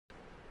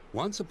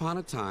Once upon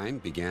a time,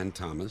 began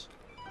Thomas,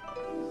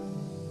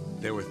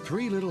 there were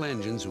 3 little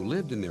engines who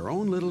lived in their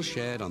own little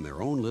shed on their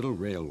own little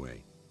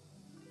railway.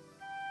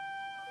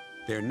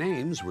 Their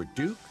names were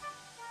Duke,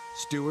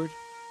 Stuart,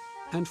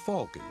 and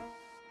Falcon.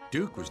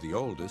 Duke was the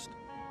oldest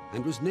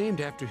and was named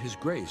after His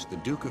Grace, the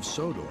Duke of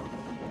Sodor.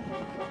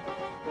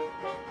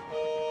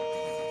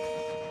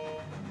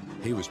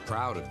 He was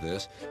proud of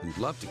this and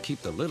loved to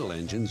keep the little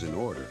engines in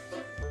order.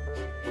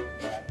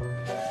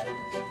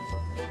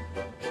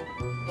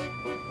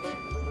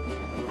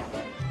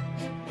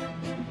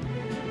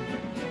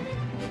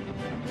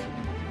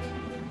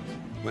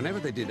 Whenever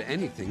they did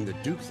anything the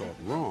Duke thought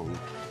wrong,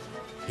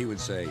 he would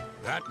say,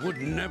 "That would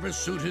never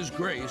suit His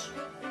Grace."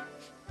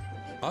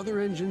 Other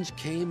engines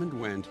came and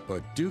went,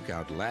 but Duke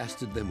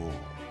outlasted them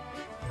all.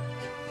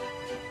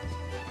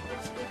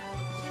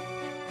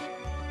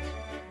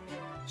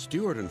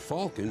 Stuart and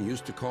Falcon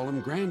used to call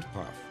him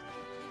Granpuff.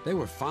 They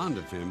were fond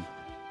of him,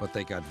 but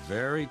they got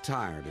very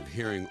tired of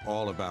hearing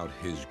all about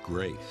His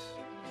Grace.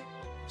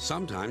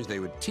 Sometimes they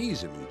would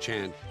tease him and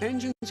chant,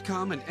 "Engines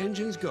come and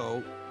engines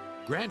go.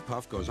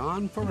 Granpuff goes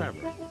on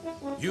forever."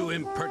 "You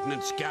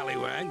impertinent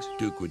scallywags,"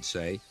 Duke would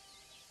say.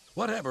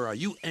 "Whatever are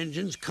you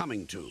engines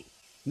coming to?"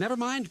 "Never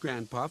mind,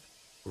 Granpuff.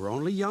 We're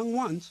only young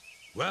once."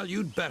 "Well,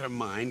 you'd better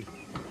mind,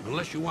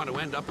 unless you want to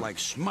end up like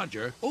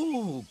Smudger."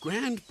 "Oh,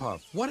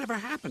 Granpuff, whatever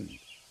happened?"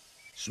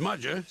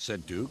 "Smudger,"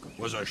 said Duke,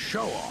 "was a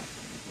show-off.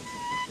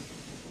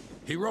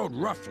 He rode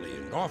roughly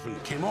and often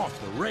came off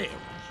the rails.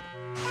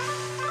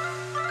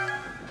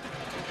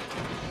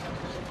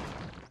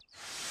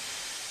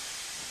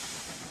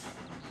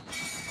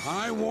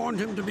 I warned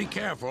him to be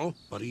careful,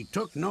 but he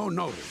took no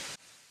notice."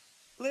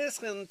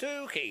 "Listen,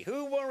 Dookie,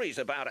 who worries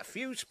about a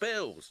few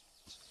spills?"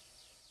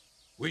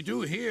 "We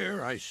do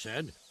here," I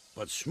said,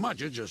 but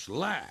Smudger just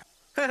laughed.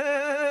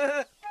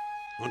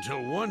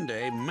 Until one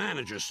day,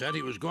 manager said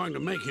he was going to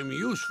make him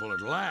useful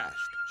at last.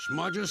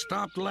 Smudger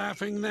stopped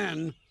laughing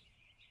then.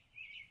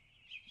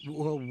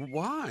 "Well,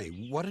 why?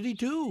 What did he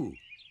do?"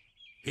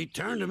 "He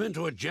turned him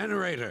into a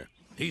generator.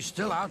 He's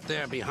still out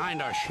there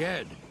behind our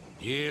shed.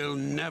 He'll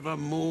never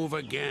move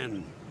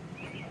again."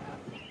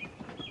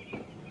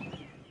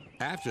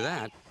 After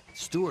that,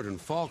 Stuart and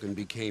Falcon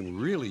became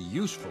really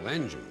useful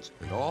engines,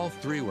 and all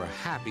 3 were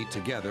happy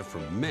together for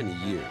many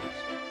years.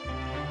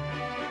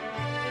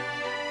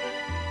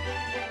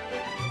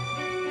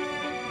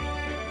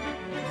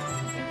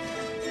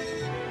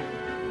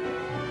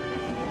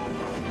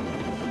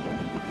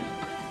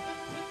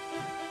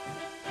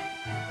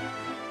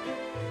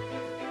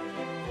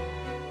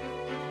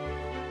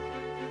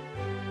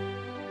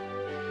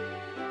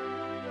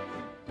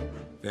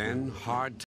 Then hard